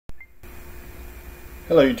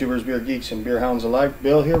Hello YouTubers, beer geeks and beer hounds alike.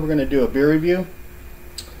 Bill here. We're going to do a beer review.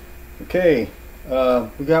 Okay,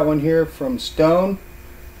 we got one here from Stone,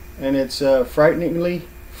 and it's frighteningly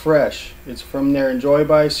fresh. It's from their Enjoy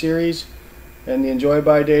By series, and the Enjoy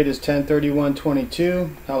By date is 10/31/22,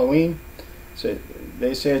 Halloween. So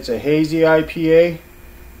they say it's a hazy IPA,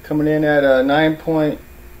 coming in at a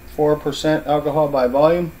 9.4% alcohol by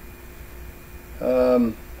volume.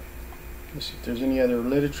 Let's see if there's any other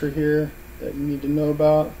literature here that you need to know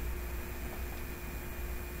about.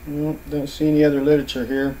 Nope, don't see any other literature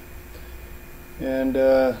here. And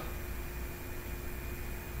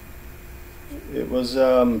it was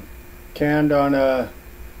canned on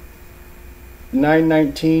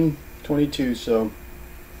 9/19/22, so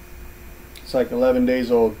it's like 11 days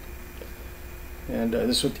old. And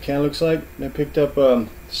this is what the can looks like. I picked up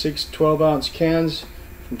 6 12-ounce cans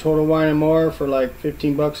from Total Wine & More for like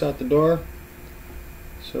 15 bucks out the door.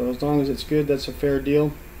 So as long as it's good, that's a fair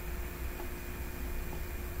deal.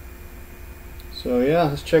 So yeah,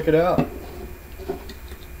 let's check it out.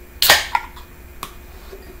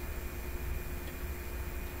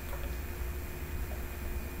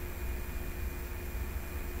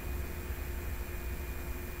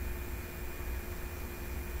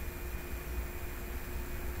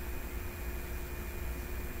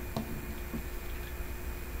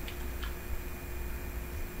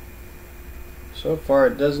 So far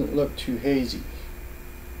it doesn't look too hazy.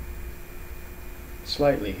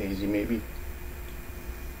 Slightly hazy maybe.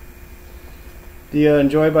 The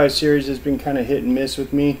Enjoy By series has been kind of hit and miss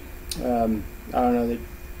with me. I don't know, they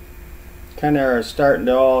kind of are starting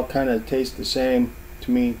to all kind of taste the same to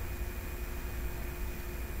me.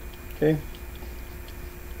 Okay.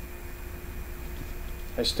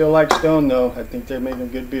 I still like Stone though. I think they're making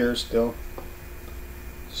good beer still.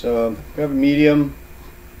 So we have a medium,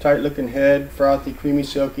 tight looking head, frothy, creamy,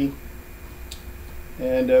 silky,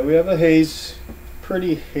 and we have a haze,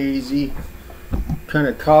 pretty hazy, kind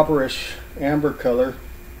of copperish amber color.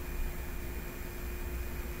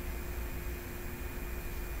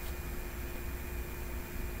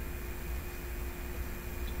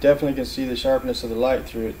 Definitely can see the sharpness of the light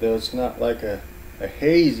through it though. It's not like a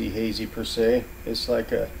hazy per se. It's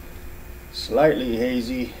like a slightly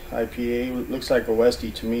hazy IPA. It looks like a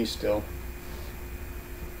Westie to me still.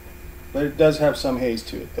 But it does have some haze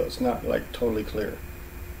to it though. It's not like totally clear.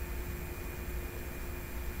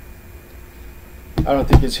 I don't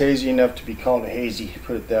think it's hazy enough to be called a hazy,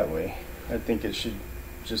 put it that way. I think it should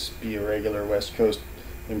just be a regular West Coast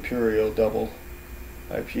Imperial Double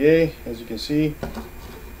IPA, as you can see.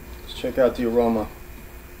 Let's check out the aroma.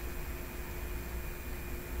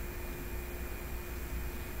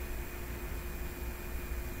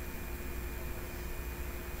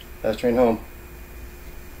 Last train home.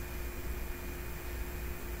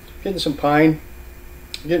 Getting some pine,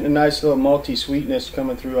 getting a nice little malty sweetness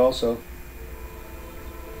coming through also.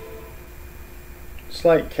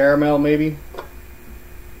 Slight caramel maybe.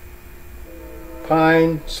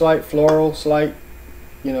 Pine, slight floral, slight,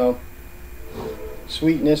 you know,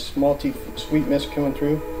 sweetness, malty sweetness coming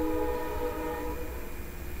through.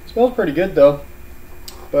 Smells pretty good though,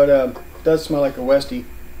 but it does smell like a Westie.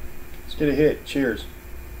 Let's get a hit. Cheers.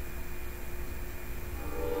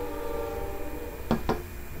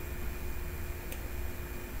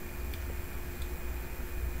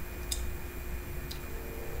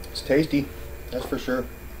 It's tasty, that's for sure.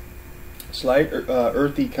 Slight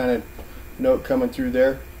earthy kind of note coming through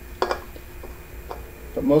there,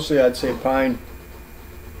 but mostly I'd say pine.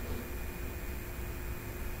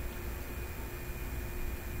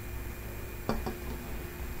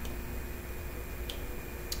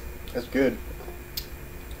 That's good.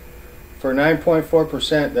 For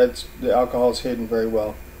 9.4%, that's the alcohol's hidden very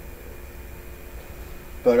well.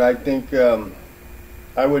 But I think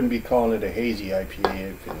I wouldn't be calling it a hazy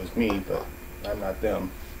IPA if it was me, but I'm not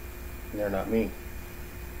them, and they're not me.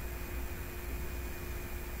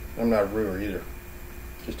 I'm not a brewer either,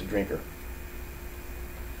 just a drinker.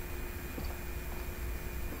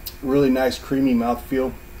 Really nice creamy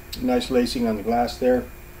mouthfeel, nice lacing on the glass there.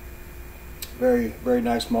 Very, very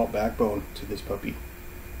nice malt backbone to this puppy.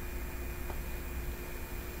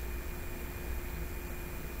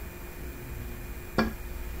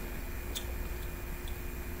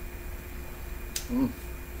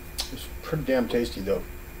 It's pretty damn tasty though.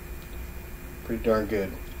 Pretty darn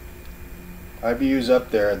good. IBU's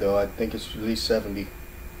up there though. I think it's at least 70.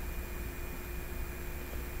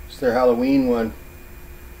 It's their Halloween one.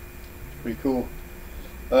 Pretty cool.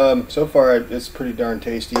 So far it's pretty darn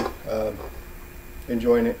tasty.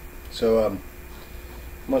 Enjoying it. So I'm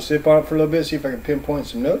gonna sip on it for a little bit, see if I can pinpoint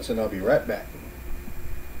some notes, and I'll be right back.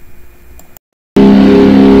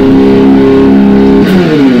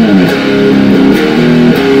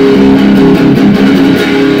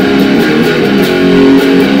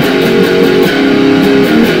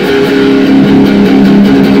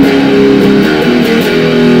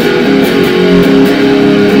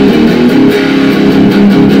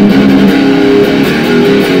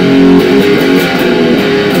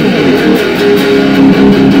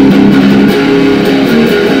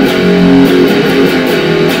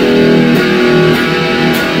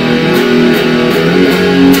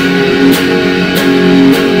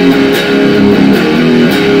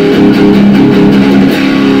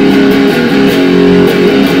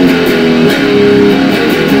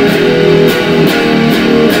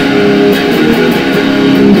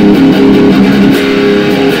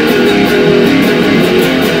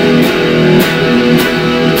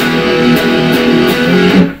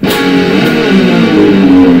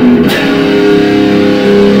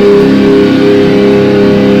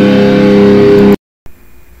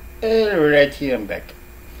 Lembeck.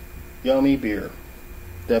 Yummy beer.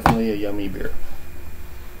 Definitely a yummy beer.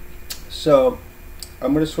 So,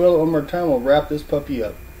 I'm going to swirl it one more time. We'll wrap this puppy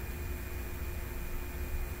up.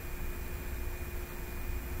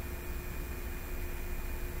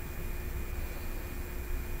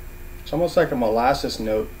 It's almost like a molasses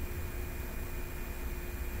note.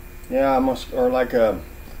 Yeah, almost, or like a,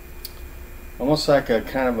 almost like a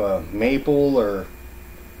kind of a maple or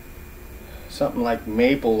something like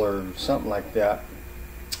maple or something like that.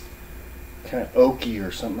 Kind of oaky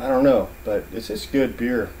or something. I don't know, but it's good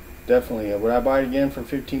beer. Definitely. Would I buy it again for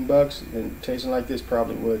 15 bucks? And tasting like this,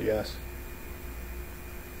 probably would. Yes.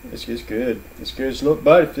 It's just good. It's good.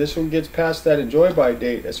 But if this one gets past that enjoy by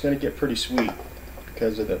date, it's going to get pretty sweet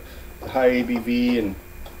because of the high ABV and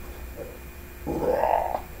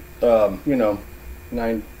you know,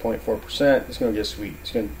 9.4%. It's going to get sweet.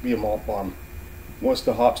 It's going to be a malt bomb once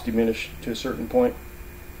the hops diminish to a certain point.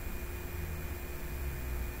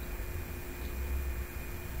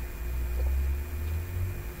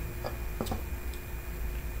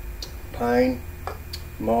 Pine,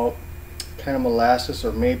 malt, kind of molasses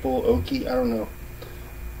or maple, oaky, I don't know,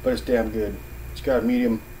 but it's damn good. It's got a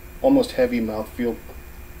medium, almost heavy mouthfeel.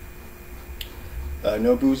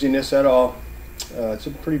 No booziness at all. It's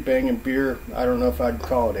a pretty banging beer. I don't know if I'd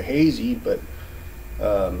call it a hazy, but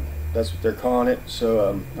that's what they're calling it.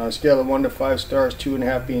 So on a scale of 1 to 5 stars,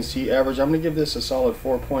 2.5 being C average, I'm going to give this a solid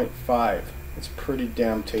 4.5. It's pretty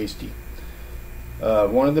damn tasty.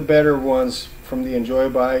 One of the better ones from the Enjoy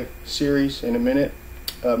By series in a minute.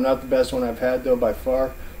 Not the best one I've had though by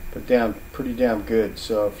far, but pretty damn good.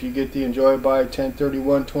 So if you get the Enjoy By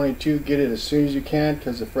 10/31/22, get it as soon as you can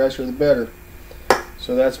because the fresher the better.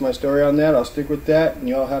 So that's my story on that. I'll stick with that, and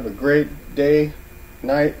y'all have a great day,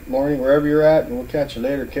 night, morning, wherever you're at, and we'll catch you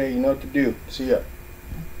later. Okay, you know what to do. See ya.